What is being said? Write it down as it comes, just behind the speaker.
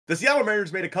The Seattle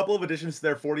Mariners made a couple of additions to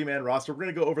their 40-man roster. We're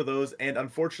going to go over those and,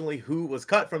 unfortunately, who was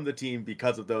cut from the team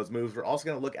because of those moves. We're also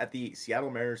going to look at the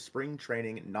Seattle Mariners spring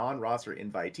training non-roster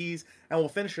invitees, and we'll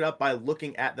finish it up by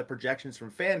looking at the projections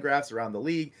from Fangraphs around the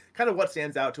league, kind of what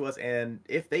stands out to us, and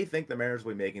if they think the Mariners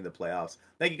will be making the playoffs.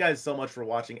 Thank you guys so much for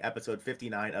watching episode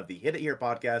 59 of the Hit It Here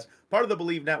podcast, part of the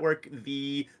Believe Network,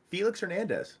 the Felix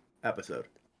Hernandez episode.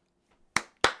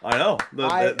 I know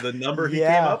the number he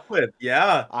came up with.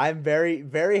 Yeah, I'm very,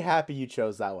 very happy you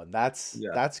chose that one. That's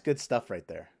good stuff right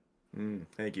there.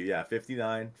 Thank you. Yeah,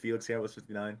 59. Felix was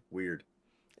 59. Weird.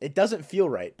 It doesn't feel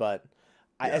right, but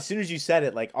as soon as you said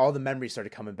it, like all the memories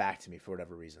started coming back to me for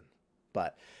whatever reason.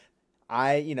 But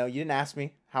you didn't ask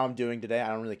me how I'm doing today. I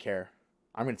don't really care.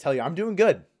 I'm going to tell you, I'm doing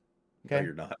good. Okay, no,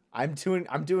 you're not. I'm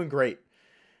doing great,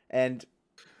 and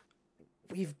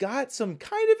we've got some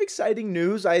kind of exciting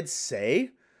news, I'd say.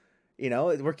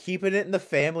 We're keeping it in the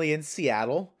family in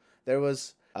Seattle. There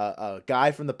was a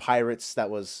guy from the Pirates that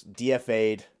was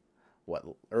DFA'd,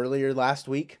 earlier last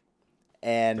week?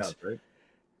 And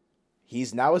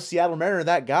he's now a Seattle Mariner.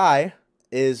 That guy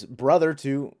is brother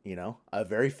to, a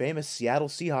very famous Seattle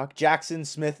Seahawk, Jackson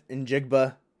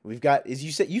Smith-Njigba. We've got,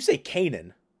 you say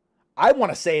Kanan. I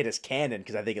want to say it as Cannon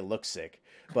because I think it looks sick.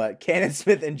 But Cannon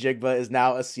Smith-Njigba is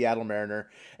now a Seattle Mariner.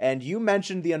 And you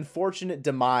mentioned the unfortunate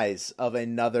demise of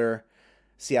another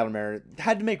Seattle Mariner.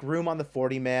 Had to make room on the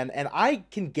 40-man. And I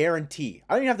can guarantee,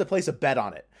 I don't even have to place a bet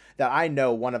on it, that I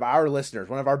know one of our listeners,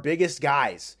 one of our biggest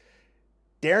guys,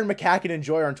 Darren McCacken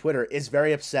Enjoyer on Twitter, is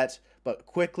very upset. But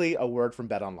quickly, a word from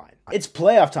BetOnline. It's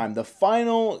playoff time, the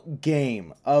final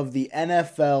game of the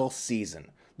NFL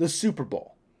season, the Super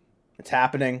Bowl. It's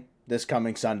happening this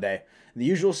coming Sunday. The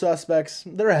usual suspects,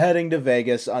 they're heading to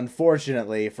Vegas,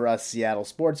 unfortunately for us Seattle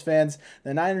sports fans.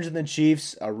 The Niners and the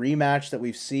Chiefs, a rematch that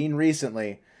we've seen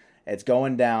recently. It's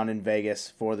going down in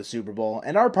Vegas for the Super Bowl.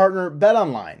 And our partner,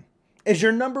 BetOnline, is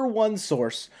your number one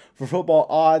source for football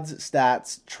odds,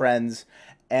 stats, trends,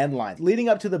 and lines. Leading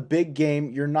up to the big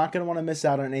game, you're not going to want to miss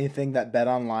out on anything that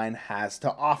BetOnline has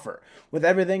to offer. With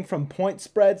everything from point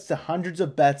spreads to hundreds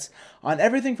of bets on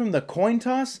everything from the coin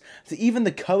toss to even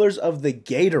the colors of the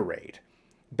Gatorade.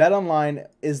 BetOnline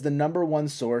is the number one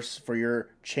source for your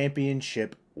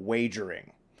championship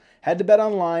wagering. Head to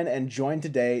BetOnline and join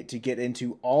today to get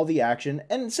into all the action.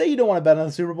 And say you don't want to bet on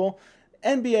the Super Bowl,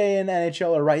 NBA and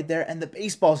NHL are right there, and the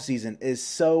baseball season is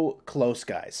so close,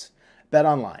 guys.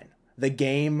 BetOnline. The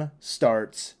game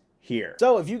starts here.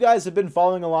 So if you guys have been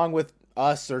following along with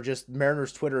us or just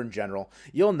Mariners Twitter in general,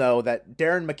 you'll know that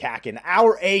Darren McCacken,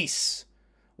 our ace,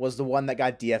 was the one that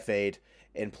got DFA'd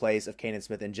in place of Kanan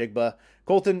Smith-Njigba.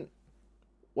 Colton,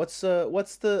 what's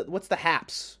the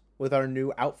haps with our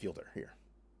new outfielder here?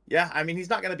 Yeah, I mean, he's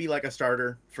not going to be like a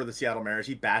starter for the Seattle Mariners.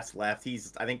 He bats left.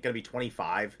 He's, I think, going to be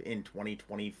 25 in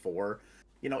 2024.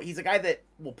 He's a guy that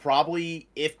will probably,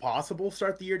 if possible,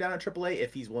 start the year down at AAA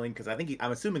if he's willing, because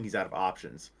I'm assuming he's out of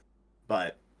options.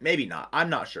 But maybe not.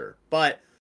 I'm not sure. But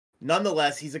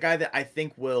nonetheless, he's a guy that I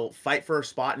think will fight for a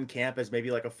spot in camp as maybe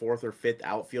like a fourth or fifth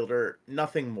outfielder.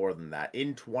 Nothing more than that.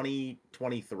 In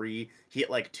 2023, he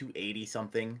hit like 280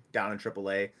 something down in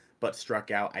AAA, but struck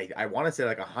out, I want to say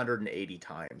like 180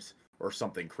 times or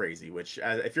something crazy, which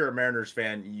if you're a Mariners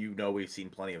fan, we've seen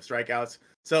plenty of strikeouts.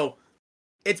 So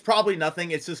it's probably nothing.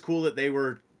 It's just cool that they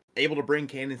were able to bring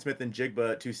Kanan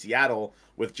Smith-Njigba to Seattle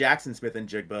with Jackson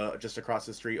Smith-Njigba just across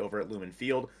the street over at Lumen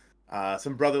Field.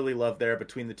 Some brotherly love there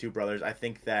between the two brothers. I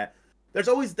think that there's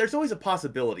always a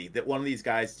possibility that one of these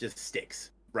guys just sticks,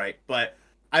 right? But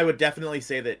I would definitely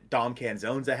say that Dom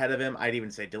Canzone's ahead of him. I'd even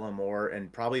say Dylan Moore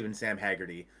and probably even Sam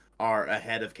Haggerty are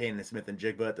ahead of Kanan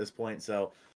Smith-Njigba at this point.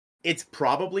 So it's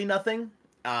probably nothing.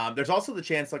 There's also the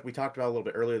chance, like we talked about a little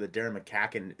bit earlier, that Darren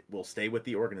McCacken will stay with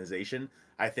the organization.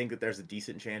 I think that there's a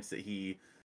decent chance that he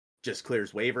just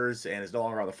clears waivers and is no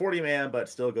longer on the 40-man, but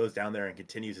still goes down there and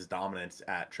continues his dominance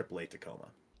at AAA Tacoma.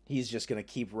 He's just going to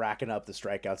keep racking up the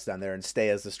strikeouts down there and stay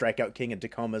as the strikeout king in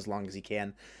Tacoma as long as he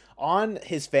can. On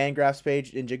his Fangraphs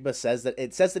page, Njigba says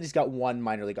that he's got one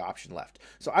minor league option left.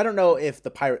 So I don't know if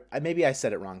the Pirate, maybe I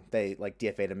said it wrong. They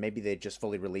DFA'd him. Maybe they just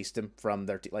fully released him from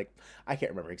their I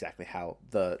can't remember exactly how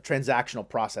the transactional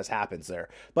process happens there.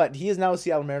 But he is now a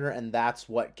Seattle Mariner, and that's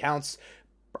what counts.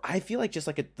 I feel like just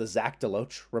like the Zach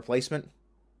DeLoach replacement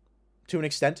to an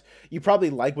extent. You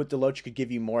probably like what DeLoach could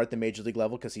give you more at the major league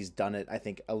level because he's done it, I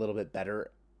think, a little bit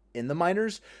better in the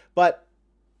minors. But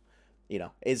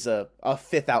is a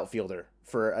fifth outfielder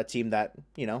for a team that,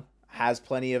 has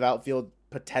plenty of outfield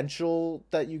potential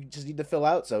that you just need to fill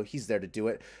out. So he's there to do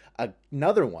it.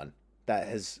 Another one that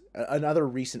has another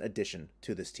recent addition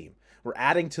to this team. We're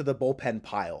adding to the bullpen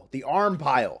pile, the arm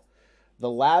pile. The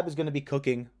lab is going to be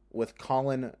cooking with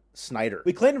Colin Snyder.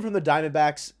 We claimed him from the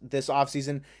Diamondbacks this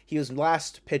offseason. He was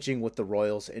last pitching with the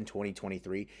Royals in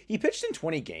 2023. He pitched in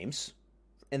 20 games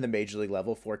in the major league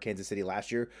level for Kansas City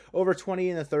last year. Over 20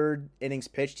 in the third innings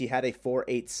pitched. He had a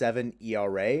 4.87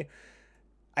 ERA.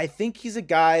 I think he's a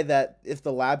guy that if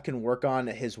the lab can work on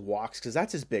his walks, because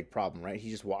that's his big problem, right? He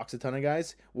just walks a ton of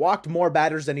guys. Walked more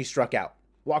batters than he struck out.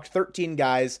 Walked 13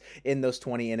 guys in those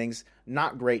 20 innings.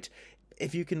 Not great.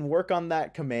 If you can work on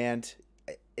that command,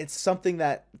 it's something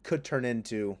that could turn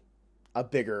into a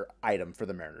bigger item for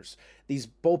the Mariners. These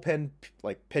bullpen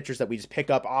pitchers that we just pick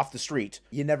up off the street,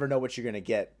 you never know what you're going to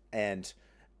get. And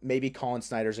maybe Colin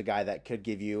Snyder's a guy that could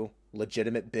give you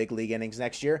legitimate big league innings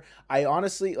next year. I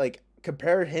honestly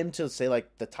compare him to say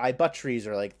the Ty Buttreys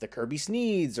or the Kirby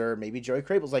Sneeds or maybe Joey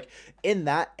Crable's, in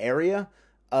that area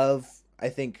of, I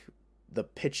think, the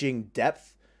pitching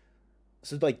depth.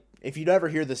 So if you never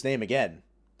hear this name again,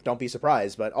 don't be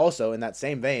surprised. But also in that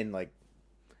same vein,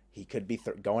 he could be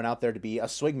going out there to be a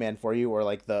swingman for you, or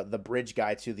the bridge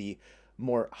guy to the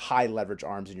more high leverage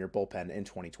arms in your bullpen in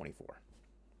 2024.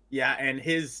 Yeah, and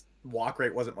his walk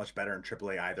rate wasn't much better in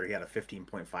AAA either. He had a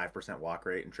 15.5% walk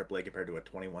rate in AAA compared to a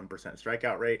 21%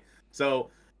 strikeout rate. So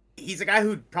he's a guy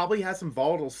who probably has some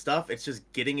volatile stuff. It's just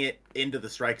getting it into the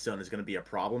strike zone is going to be a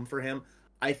problem for him.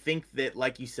 I think that,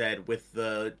 like you said, with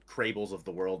the Crables of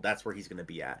the world, that's where he's going to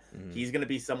be at. Mm-hmm. He's going to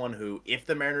be someone who, if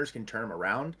the Mariners can turn him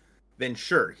around, then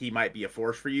sure, he might be a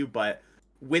force for you. But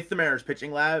with the Mariners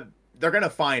pitching lab, they're going to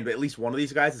find at least one of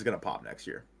these guys is going to pop next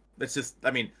year. That's just,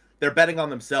 they're betting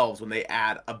on themselves when they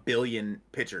add 1 billion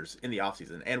pitchers in the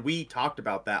offseason. And we talked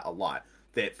about that a lot,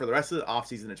 that for the rest of the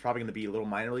offseason, it's probably going to be little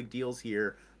minor league deals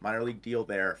here, minor league deal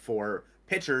there for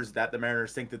pitchers that the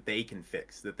Mariners think that they can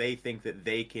fix, that they think that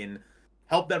they can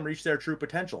help them reach their true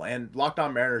potential. And Locked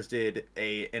On Mariners did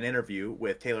an interview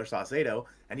with Taylor Saucedo,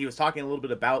 and he was talking a little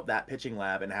bit about that pitching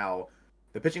lab and how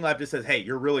the pitching lab just says, hey,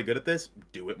 you're really good at this,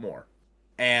 do it more.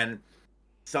 And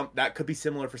that could be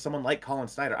similar for someone like Colin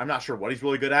Snyder. I'm not sure what he's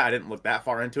really good at. I didn't look that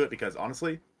far into it because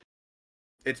honestly,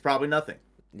 it's probably nothing.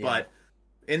 Yeah. But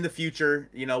in the future,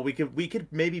 we could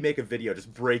maybe make a video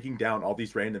just breaking down all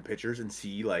these random pitchers and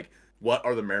see what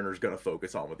are the Mariners going to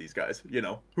focus on with these guys.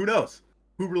 Who knows?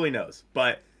 Who really knows?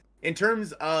 But in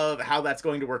terms of how that's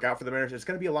going to work out for the Mariners, there's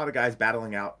going to be a lot of guys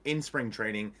battling out in spring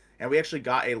training. And we actually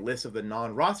got a list of the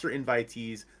non-roster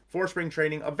invitees for spring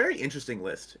training. A very interesting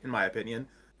list, in my opinion.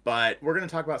 But we're going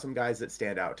to talk about some guys that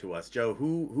stand out to us. Joe,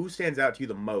 who stands out to you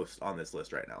the most on this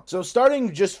list right now? So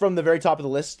starting just from the very top of the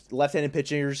list, left-handed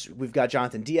pitchers, we've got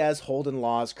Jonathan Diaz, Holden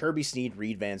Laws, Kirby Sneed,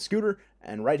 Reed Van Scooter.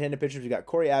 And right-handed pitchers, we've got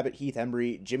Corey Abbott, Heath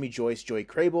Embry, Jimmy Joyce, Joey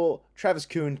Crable, Travis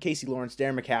Kuhn, Casey Lawrence,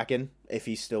 Darren McCacken, if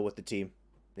he's still with the team.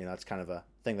 That's kind of a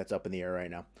thing that's up in the air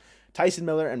right now. Tyson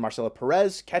Miller and Marcelo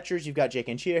Perez. Catchers, you've got Jake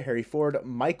Anchia, Harry Ford,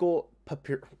 Michael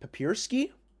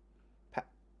Papierski.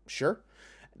 Sure.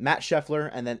 Matt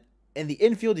Scheffler, and then in the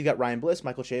infield, you got Ryan Bliss,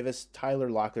 Michael Chavis, Tyler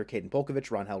Locklear, Caden Polkovich,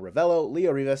 Ronhel Ravello,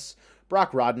 Leo Rivas,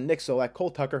 Brock Rodden, Nick Solak, Cole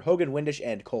Tucker, Hogan Windish,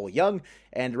 and Cole Young.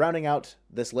 And rounding out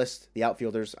this list, the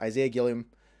outfielders, Isaiah Gilliam,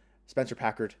 Spencer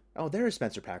Packard. Oh, there is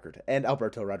Spencer Packard. And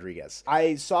Alberto Rodriguez.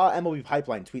 I saw MLB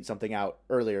Pipeline tweet something out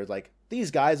earlier, these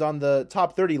guys on the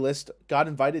top 30 list got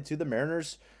invited to the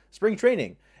Mariners spring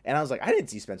training. And I was I didn't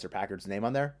see Spencer Packard's name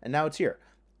on there, and now it's here.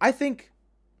 I think,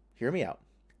 hear me out,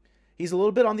 he's a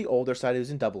little bit on the older side. He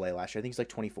was in Double-A last year. I think he's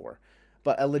 24.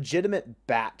 But a legitimate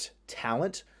bat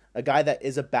talent, a guy that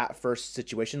is a bat first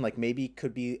situation, maybe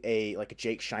could be a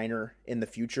Jake Shiner in the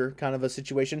future kind of a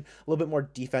situation. A little bit more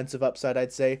defensive upside,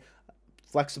 I'd say.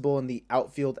 Flexible in the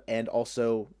outfield and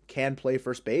also can play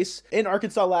first base. In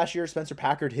Arkansas last year, Spencer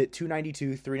Packard hit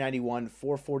 292, 391,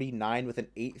 449 with an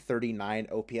 839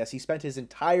 OPS. He spent his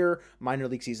entire minor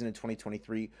league season in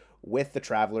 2023 with the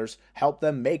Travelers, helped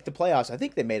them make the playoffs. I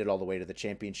think they made it all the way to the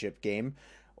championship game,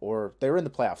 or they were in the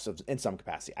playoffs in some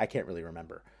capacity. I can't really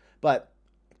remember. But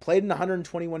played in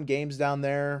 121 games down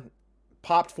there,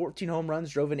 popped 14 home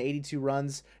runs, drove in 82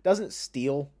 runs, doesn't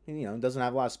steal, doesn't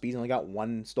have a lot of speed, only got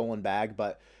one stolen bag,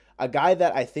 but a guy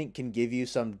that I think can give you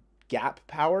some gap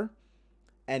power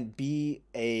and be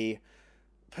a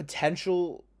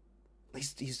potential,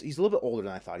 he's a little bit older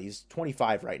than I thought. He's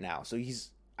 25 right now. So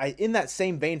he's in that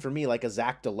same vein for me, like a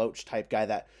Zach DeLoach type guy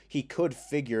that he could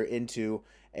figure into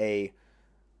a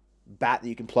bat that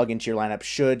you can plug into your lineup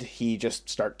should he just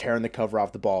start tearing the cover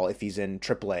off the ball if he's in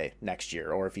AAA next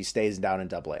year or if he stays down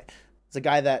in AA. It's a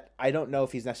guy that I don't know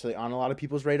if he's necessarily on a lot of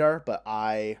people's radar, but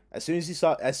as soon as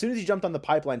he jumped on the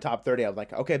Pipeline top 30, I was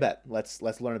like, okay, bet let's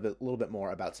learn a little bit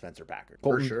more about Spencer Packard.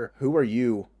 Colton, for sure. Who are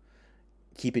you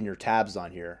keeping your tabs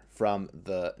on here from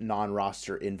the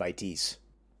non-roster invitees?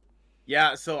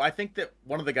 Yeah, so I think that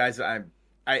one of the guys that I'm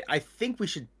I think we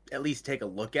should at least take a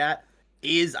look at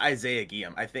is Isaiah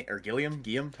Guillem. I think, or Gilliam,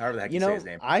 however the heck you say his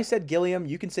name. I said Gilliam.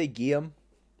 You can say Guillem.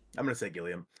 I'm going to say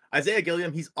Gilliam. Isaiah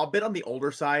Gilliam, he's a bit on the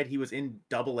older side. He was in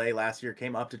AA last year,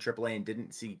 came up to AAA and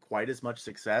didn't see quite as much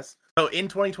success. So in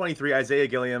 2023, Isaiah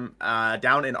Gilliam,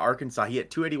 down in Arkansas, he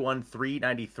hit 281,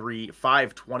 393,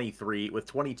 523 with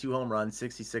 22 home runs,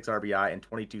 66 RBI, and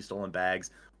 22 stolen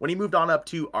bags. When he moved on up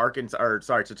to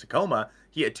to Tacoma,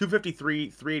 he hit 253,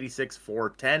 386,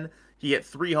 410. He hit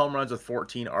 3 home runs with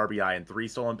 14 RBI and 3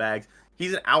 stolen bags.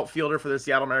 He's an outfielder for the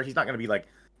Seattle Mariners. He's not going to be like,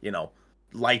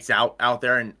 lights out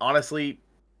there, and honestly,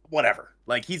 whatever.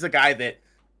 Like, he's a guy that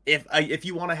if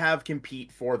you want to have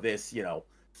compete for this,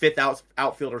 fifth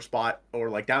outfielder spot, or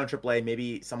like down in AAA,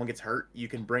 maybe someone gets hurt, you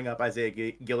can bring up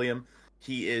Isaiah Gilliam.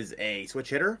 He is a switch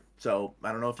hitter, so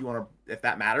I don't know if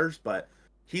that matters, but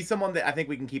he's someone that I think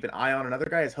we can keep an eye on. Another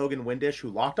guy is Hogan Windish, who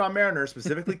Locked On Mariners,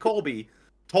 specifically Colby,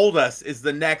 told us is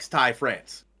the next Ty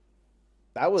France.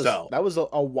 That was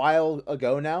a while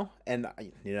ago now, and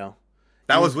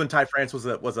that was when Ty France was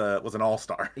an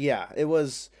all-star. Yeah, it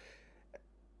was.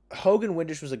 Hogan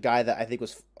Windish was a guy that I think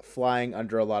was flying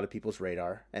under a lot of people's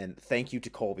radar, and thank you to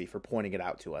Colby for pointing it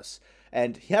out to us.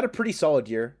 And he had a pretty solid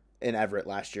year in Everett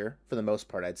last year, for the most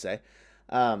part, I'd say.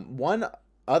 One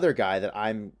other guy that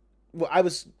I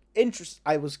was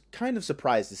kind of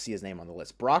surprised to see his name on the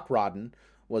list. Brock Rodden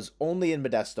was only in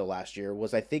Modesto last year,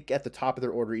 was I think at the top of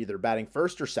their order, either batting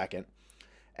first or second,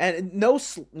 and no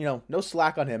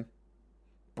slack on him.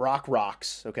 Brock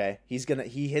rocks, okay? He's just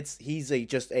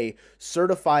a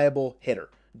certifiable hitter.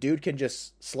 Dude can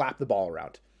just slap the ball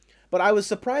around. But I was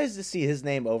surprised to see his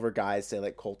name over guys, say,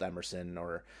 like Colt Emerson,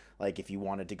 or like if you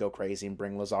wanted to go crazy and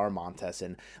bring Lazar Montes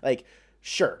in. Like,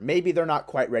 sure, maybe they're not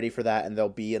quite ready for that and they'll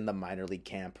be in the minor league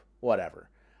camp, whatever.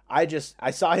 I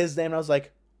saw his name and I was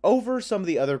like, over some of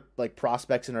the other like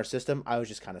prospects in our system, I was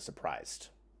just kind of surprised.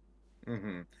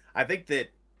 Mm-hmm. I think that,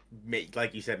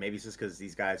 like you said, maybe it's just because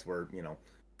these guys were,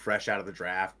 fresh out of the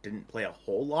draft, didn't play a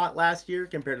whole lot last year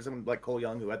compared to someone like Cole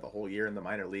Young, who had the whole year in the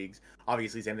minor leagues.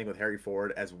 Obviously, same thing with Harry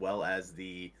Ford as well as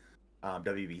the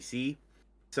WBC.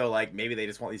 So, like, maybe they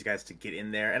just want these guys to get in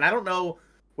there. And I don't know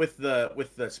with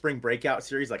the spring breakout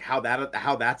series, like how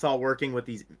that's all working with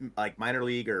these like minor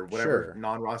league or whatever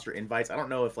non-roster invites. I don't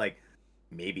know if like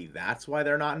maybe that's why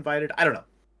they're not invited. I don't know.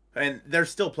 And there's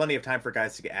still plenty of time for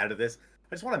guys to get out of this.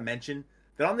 I just want to mention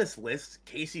that on this list,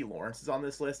 Casey Lawrence is on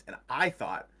this list, and I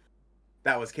thought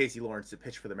that was Casey Lawrence that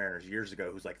pitched for the Mariners years ago,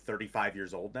 who's like 35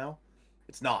 years old now.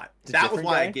 It's not. That was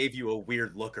why I gave you a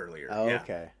weird look earlier. Oh, yeah.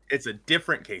 Okay. It's a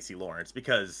different Casey Lawrence,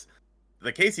 because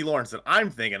the Casey Lawrence that I'm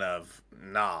thinking of,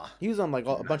 nah. He was on like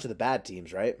a bunch of the bad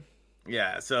teams, right?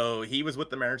 Yeah, so he was with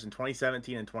the Mariners in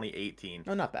 2017 and 2018.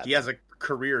 Oh, not bad. He has a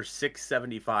career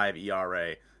 6.75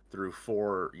 ERA through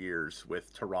 4 years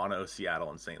with Toronto, Seattle,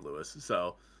 and St. Louis.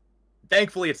 So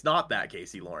thankfully, it's not that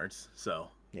Casey Lawrence. So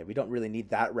yeah, we don't really need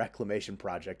that reclamation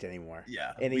project anymore.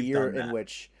 Yeah, in a year in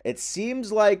which it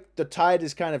seems like the tide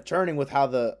is kind of turning with how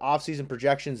the offseason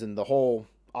projections and the whole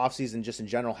offseason just in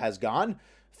general has gone.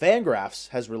 Fangraphs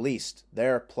has released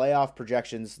their playoff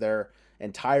projections, their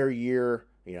entire year,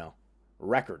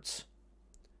 records.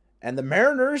 And the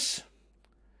Mariners,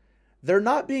 they're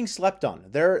not being slept on.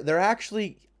 They're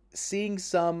actually seeing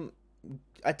some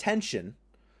attention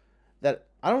that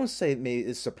I don't want to say maybe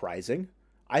is surprising.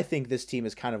 I think this team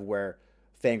is kind of where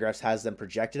Fangraphs has them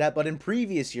projected at, but in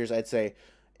previous years, I'd say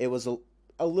it was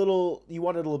a little, you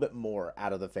wanted a little bit more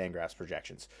out of the Fangraphs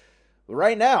projections. But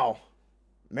right now,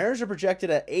 Mariners are projected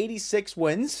at 86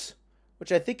 wins,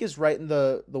 which I think is right in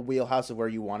the wheelhouse of where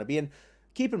you want to be. And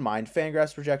keep in mind,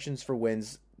 Fangraphs projections for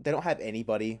wins, they don't have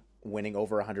anybody winning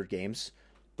over 100 games.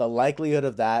 The likelihood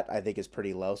of that, I think, is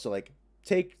pretty low. So, like,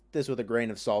 take this with a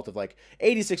grain of salt of like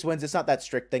 86 wins. It's not that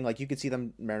strict thing. Like, you could see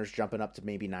them Mariners jumping up to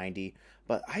maybe 90,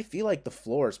 but I feel like the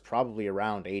floor is probably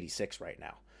around 86 right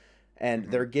now.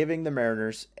 And they're giving the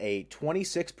Mariners a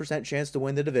 26% chance to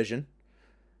win the division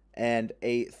and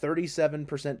a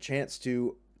 37% chance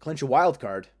to clinch a wild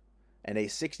card and a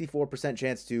 64%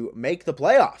 chance to make the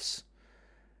playoffs,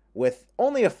 with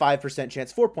only a 5%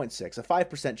 chance, 4.6, a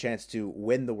 5% chance to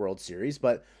win the World Series.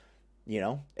 But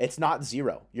it's not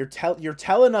zero. You're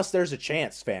telling us there's a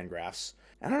chance, Fangraphs.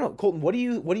 I don't know, Colton. What do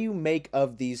you make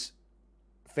of these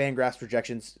Fangraphs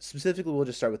projections? Specifically, we'll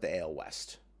just start with the AL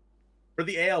West. For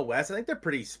the AL West, I think they're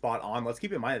pretty spot on. Let's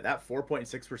keep in mind that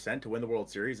 4.6% to win the World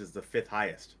Series is the 5th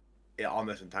highest on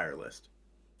this entire list.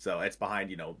 So it's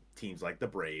behind teams like the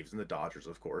Braves and the Dodgers,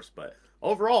 of course. But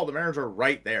overall, the Mariners are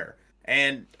right there.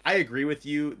 And I agree with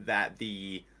you that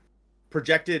the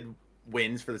projected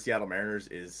wins for the Seattle Mariners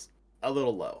is a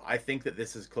little low. I think that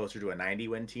this is closer to a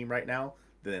 90-win team right now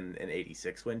than an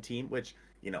 86 win team, which,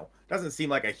 doesn't seem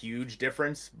like a huge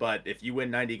difference. But if you win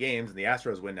 90 games and the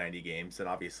Astros win 90 games, then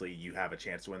obviously you have a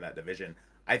chance to win that division.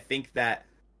 I think that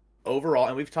overall,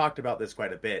 and we've talked about this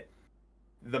quite a bit,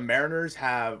 the Mariners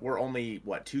were only,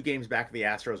 2 games back of the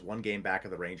Astros, 1 game back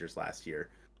of the Rangers last year.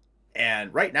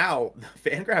 And right now,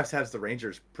 Fangraphs has the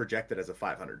Rangers projected as a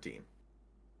 500 team.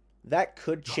 That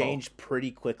could change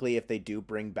pretty quickly if they do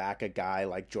bring back a guy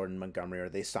like Jordan Montgomery or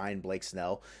they sign Blake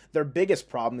Snell. Their biggest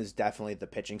problem is definitely the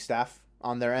pitching staff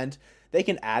on their end. They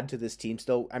can add to this team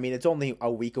still. I mean, it's only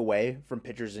a week away from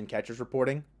pitchers and catchers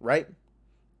reporting, right?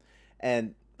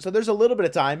 And so there's a little bit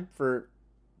of time for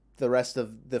the rest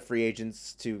of the free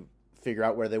agents to figure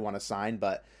out where they want to sign,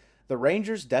 but the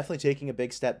Rangers definitely taking a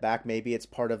big step back. Maybe it's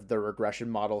part of the regression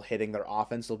model hitting their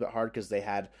offense a little bit hard because they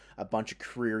had a bunch of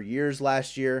career years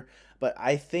last year. But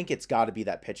I think it's got to be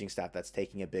that pitching staff that's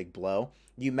taking a big blow.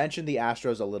 You mentioned the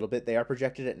Astros a little bit. They are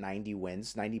projected at 90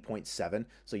 wins, 90.7.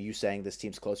 So you saying this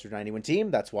team's closer to 90 win team.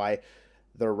 That's why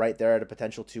they're right there at a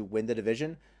potential to win the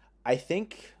division. I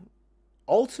think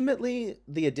ultimately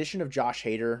the addition of Josh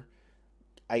Hader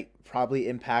probably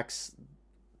impacts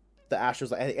the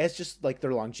Astros. It's just like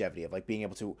their longevity of like being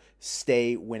able to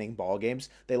stay winning ball games.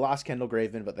 They lost Kendall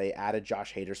Graveman, but they added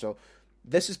Josh Hader. So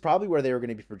this is probably where they were going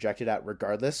to be projected at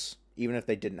regardless, even if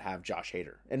they didn't have Josh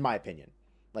Hader, in my opinion.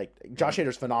 Like, Josh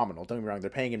Hader's phenomenal. Don't get me wrong. They're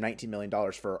paying him $19 million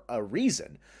for a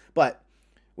reason. But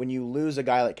when you lose a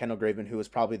guy like Kendall Graveman, who was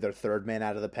probably their third man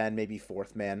out of the pen, maybe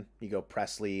fourth man, you go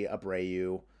Presley,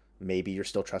 Abreu, maybe you're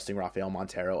still trusting Rafael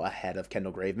Montero ahead of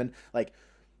Kendall Graveman. Like,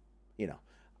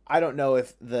 I don't know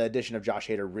if the addition of Josh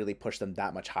Hader really pushed them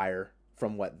that much higher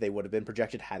from what they would have been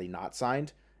projected had he not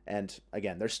signed. And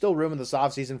again, there's still room in this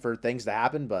offseason for things to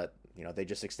happen, but they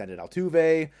just extended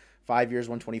Altuve, 5 years,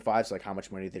 125. So like how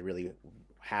much money they really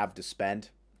have to spend.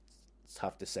 It's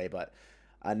tough to say, but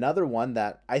another one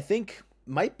that I think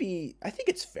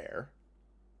it's fair.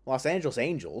 Los Angeles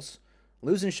Angels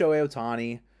losing Shohei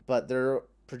Ohtani, but they're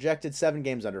projected 7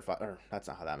 games under 5. Or that's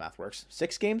not how that math works.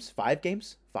 6 games? 5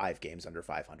 games? 5 games under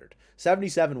 500.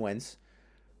 77 wins.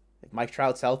 If Mike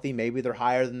Trout's healthy, maybe they're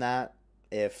higher than that.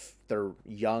 If they're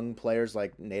young players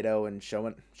like Nato and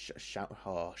Shonewall,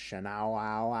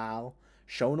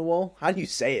 how do you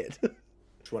say it?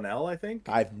 Schwanel, I think.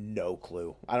 I have no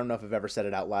clue. I don't know if I've ever said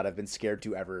it out loud. I've been scared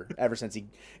to ever since he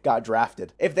got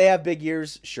drafted. If they have big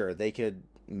years, sure, they could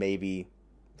maybe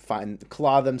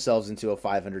claw themselves into a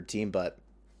 500 team, but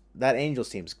that Angels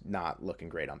team's not looking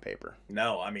great on paper.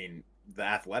 No, I mean, the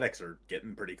Athletics are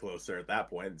getting pretty close there at that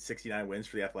point. 69 wins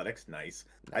for the Athletics. Nice.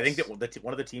 I think that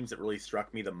one of the teams that really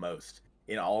struck me the most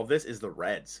in all of this is the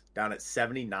Reds, down at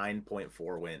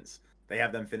 79.4 wins. They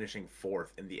have them finishing 4th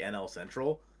in the NL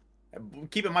Central.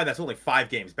 Keep in mind, that's only 5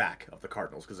 games back of the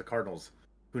Cardinals, because the Cardinals,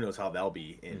 who knows how they'll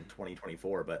be in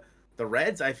 2024. But the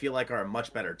Reds, I feel like, are a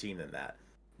much better team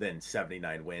than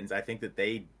 79 wins. I think that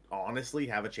they honestly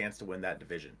have a chance to win that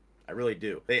division. I really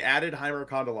do. They added Heimer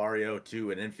Candelario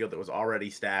to an infield that was already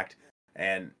stacked,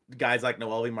 and guys like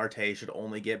Noelvi Marte should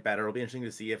only get better. It'll be interesting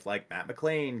to see if like Matt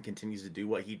McClain continues to do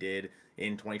what he did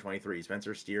in 2023,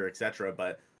 Spencer Steer, etc.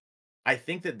 But I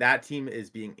think that team is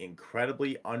being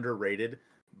incredibly underrated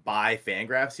by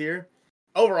Fangraphs here.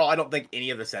 Overall, I don't think any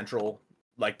of the central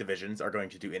divisions are going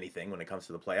to do anything when it comes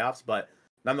to the playoffs, but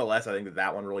nonetheless, I think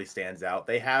that one really stands out.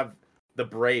 They have the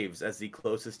Braves as the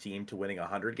closest team to winning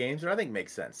 100 games, which I think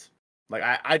makes sense.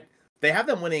 They have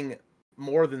them winning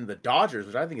more than the Dodgers,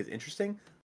 which I think is interesting.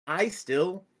 I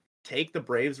still take the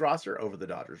Braves roster over the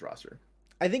Dodgers roster.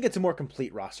 I think it's a more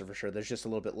complete roster for sure. There's just a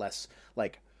little bit less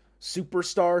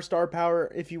superstar star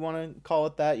power, if you want to call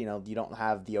it that. You don't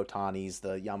have the Ohtanis,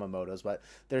 the Yamamotos, but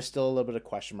there's still a little bit of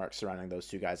question marks surrounding those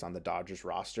two guys on the Dodgers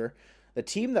roster. The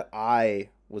team that I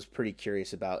was pretty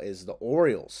curious about is the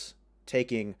Orioles,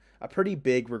 taking a pretty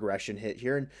big regression hit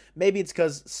here. And maybe it's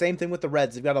because, same thing with the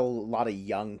Reds, they've got a lot of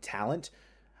young talent.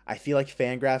 I feel like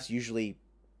Fangraphs usually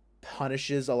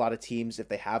punishes a lot of teams if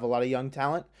they have a lot of young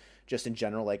talent, just in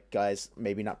general, like guys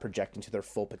maybe not projecting to their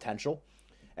full potential.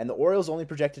 And the Orioles only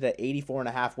projected at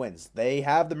 84.5 wins. They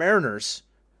have the Mariners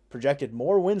projected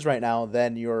more wins right now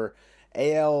than your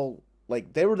AL,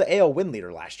 they were the AL win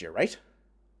leader last year, right?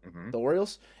 Mm-hmm. The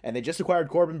Orioles. And they just acquired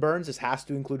Corbin Burns. This has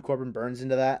to include Corbin Burns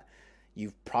into that.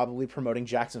 You've probably promoting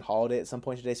Jackson Holiday at some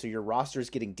point today, so your roster is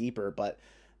getting deeper, but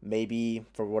maybe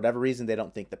for whatever reason they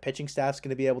don't think the pitching staff's going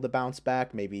to be able to bounce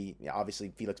back. Maybe,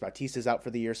 obviously, Felix Bautista's out for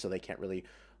the year, so they can't really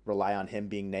rely on him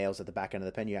being nails at the back end of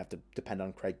the pen. You have to depend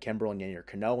on Craig Kimbrell and Yennier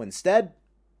Cano instead.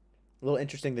 A little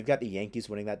interesting, they've got the Yankees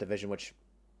winning that division, which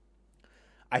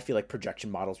I feel like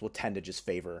projection models will tend to just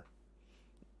favor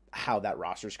how that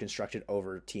roster is constructed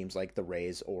over teams like the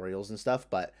Rays, Orioles, and stuff.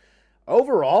 But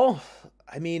overall,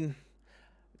 I mean,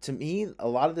 to me, a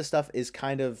lot of this stuff is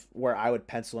kind of where I would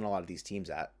pencil in a lot of these teams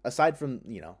at. Aside from,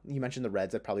 you mentioned the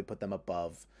Reds, I'd probably put them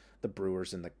above the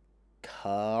Brewers and the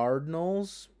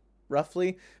Cardinals,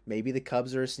 roughly. Maybe the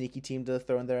Cubs are a sneaky team to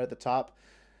throw in there at the top.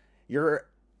 Your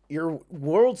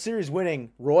World Series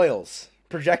winning Royals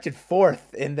projected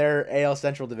fourth in their AL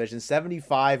Central division,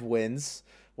 75 wins.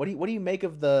 What do you make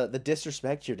of the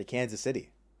disrespect here to Kansas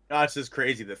City? No, it's just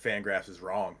crazy that Fangraphs is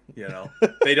wrong.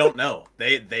 They don't know.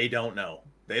 They don't know.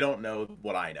 They don't know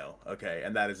what I know. Okay,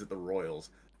 and that is that the Royals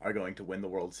are going to win the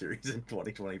World Series in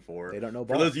 2024. They don't know.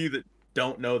 For those of you that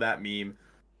don't know that meme,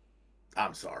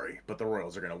 I'm sorry, but the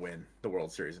Royals are going to win the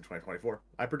World Series in 2024.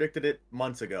 I predicted it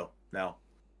months ago. Now,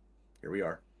 here we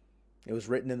are. It was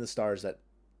written in the stars that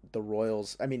the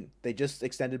Royals, I mean, they just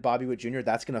extended Bobby Witt Jr.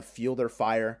 That's going to fuel their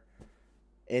fire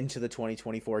into the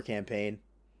 2024 campaign.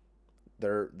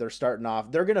 They're starting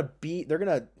off. They're going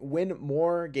to win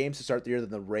more games to start the year than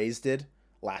the Rays did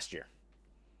last year.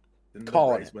 Didn't the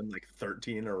Rays win like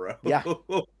 13 in a row? Yeah.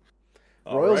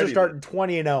 Royals are starting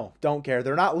 20-0. Don't care.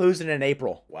 They're not losing in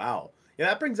April. Wow. Yeah,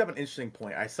 that brings up an interesting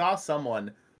point. I saw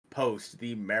someone post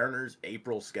the Mariners'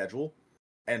 April schedule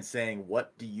and saying,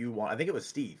 what do you want? I think it was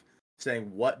Steve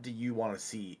saying, what do you want to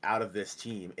see out of this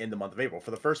team in the month of April?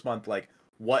 For the first month, like,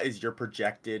 what is your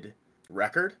projected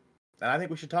record? And I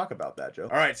think we should talk about that, Joe.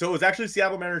 All right, so it was actually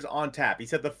Seattle Mariners on tap. He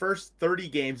said the first 30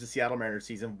 games of Seattle Mariners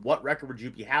season, what record would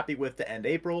you be happy with to end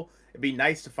April? It'd be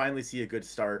nice to finally see a good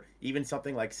start, even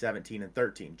something like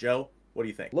 17-13. Joe, what do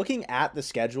you think? Looking at the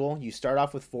schedule, you start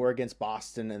off with 4 against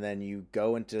Boston, and then you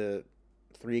go into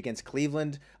 3 against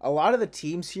Cleveland. A lot of the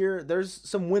teams here, there's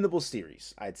some winnable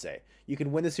series, I'd say. You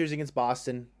can win the series against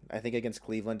Boston, I think against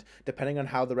Cleveland, depending on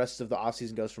how the rest of the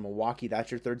offseason goes for Milwaukee. That's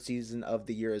your third season of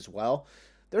the year as well.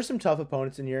 There's some tough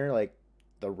opponents in here, like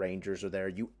the Rangers are there.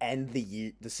 You end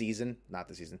the season, not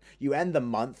the season. You end the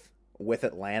month with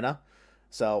Atlanta.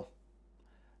 So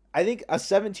I think a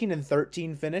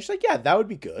 17-13 finish, like, yeah, that would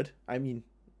be good. I mean,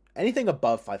 anything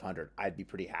above 500, I'd be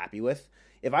pretty happy with.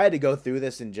 If I had to go through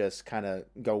this and just kind of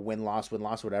go win-loss,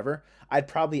 whatever, I'd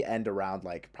probably end around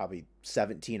like probably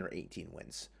 17 or 18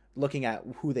 wins, looking at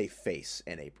who they face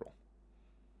in April.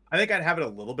 I think I'd have it a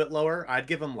little bit lower. I'd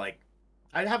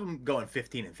have them going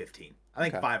 15-15. I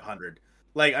think 500.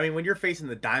 Like, I mean, when you're facing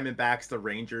the Diamondbacks, the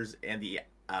Rangers, and the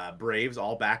Braves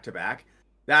all back-to-back,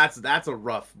 that's a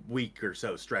rough week or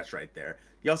so stretch right there.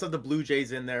 You also have the Blue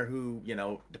Jays in there who,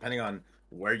 depending on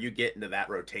where you get into that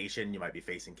rotation, you might be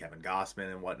facing Kevin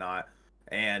Gausman and whatnot.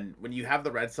 And when you have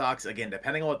the Red Sox, again,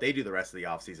 depending on what they do the rest of the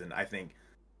offseason, I think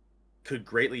could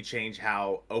greatly change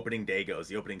how opening day goes,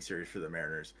 the opening series for the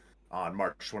Mariners on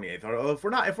March 28th. Or if we're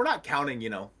not counting,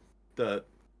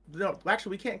 actually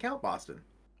we can't count Boston.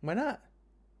 Why not?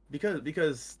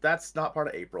 Because that's not part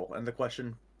of April. And the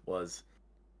question was,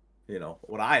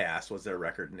 what I asked was their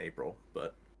record in April,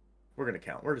 but we're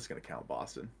just gonna count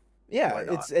Boston.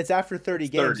 Yeah, it's after 30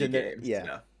 games. 30 games.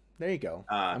 Yeah. There you go.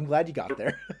 I'm glad you got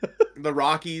there. The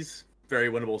Rockies, very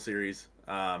winnable series.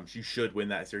 You should win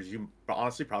that series. You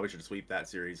honestly probably should sweep that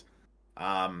series.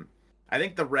 I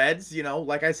think the Reds,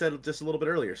 like I said just a little bit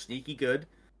earlier, sneaky good.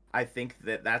 I think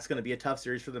that's going to be a tough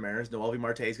series for the Mariners. Noelvi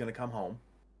Marte is going to come home.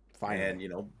 Finally.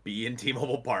 And, be in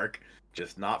T-Mobile Park,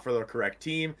 just not for the correct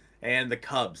team. And the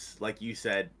Cubs, like you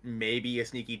said, maybe a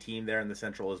sneaky team there in the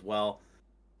Central as well.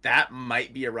 That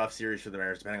might be a rough series for the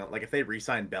Mariners, depending on, like, if they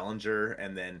re-sign Bellinger,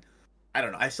 and then, I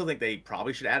don't know, I still think they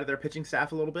probably should add to their pitching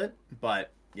staff a little bit,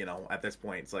 but, at this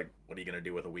point, it's like, what are you going to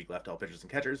do with a week left, all pitchers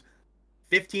and catchers?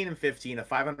 15-15, a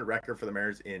 500 record for the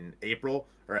Mariners in April,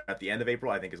 or at the end of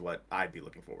April, I think is what I'd be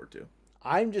looking forward to.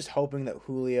 I'm just hoping that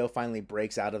Julio finally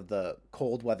breaks out of the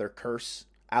cold weather curse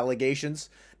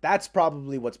allegations. That's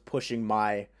probably what's pushing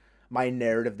my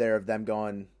narrative there of them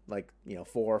going, 4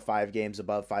 or 5 games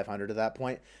above 500 at that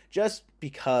point. Just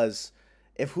because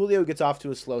if Julio gets off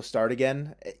to a slow start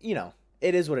again,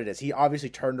 it is what it is. He obviously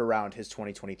turned around his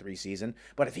 2023 season,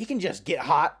 but if he can just get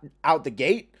hot out the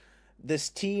gate, this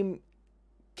team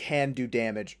can do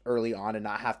damage early on and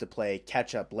not have to play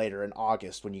catch up later in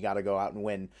August when you got to go out and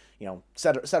win,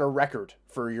 set a record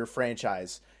for your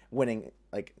franchise winning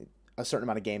like a certain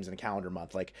amount of games in a calendar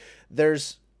month. Like,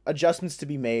 there's adjustments to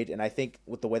be made, and I think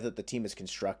with the way that the team is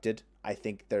constructed, I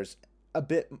think there's a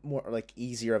bit more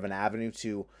easier of an avenue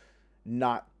to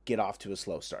not get off to a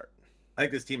slow start. I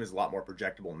think this team is a lot more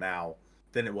projectable now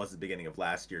than it was at the beginning of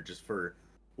last year, just for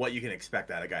what you can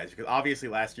expect out of guys. Because obviously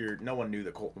last year, no one knew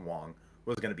that Colton Wong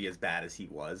was going to be as bad as he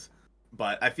was.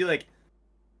 But I feel like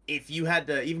if you had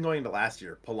to, even going into last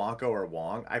year, Polanco or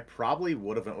Wong, I probably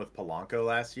would have went with Polanco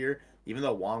last year, even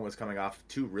though Wong was coming off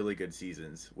 2 really good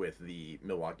seasons with the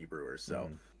Milwaukee Brewers. So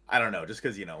Mm. I don't know, just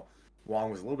because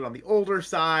Wong was a little bit on the older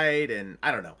side, and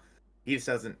I don't know, he just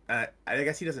doesn't. I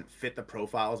guess he doesn't fit the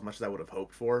profile as much as I would have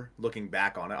hoped for. Looking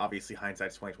back on it, obviously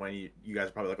hindsight's 2020. You guys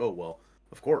are probably like, oh well,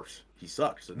 of course he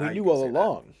sucked. So now We you knew can all say that.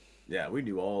 along. Yeah, we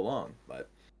knew all along. But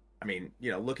I mean,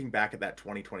 looking back at that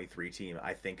 2023 team,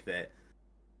 I think that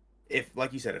if,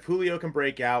 like you said, if Julio can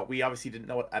break out, we obviously didn't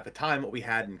know at the time what we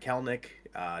had in Kelnick.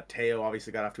 Teo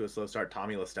obviously got off to a slow start.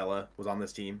 Tommy LaStella was on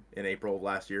this team in April of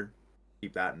last year.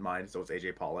 Keep that in mind. So was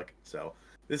AJ Pollock. So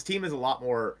this team is a lot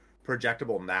more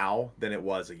projectable now than it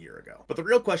was a year ago. But the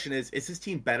real question is this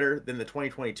team better than the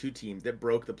 2022 team that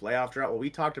broke the playoff drought? Well, we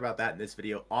talked about that in this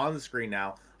video on the screen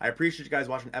now. I appreciate you guys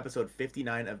watching episode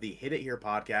 59 of the Hit It Here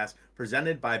podcast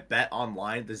presented by Bet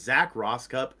Online, the Zach Ross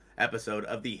Cup episode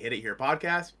of the Hit It Here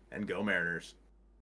podcast, and go Mariners.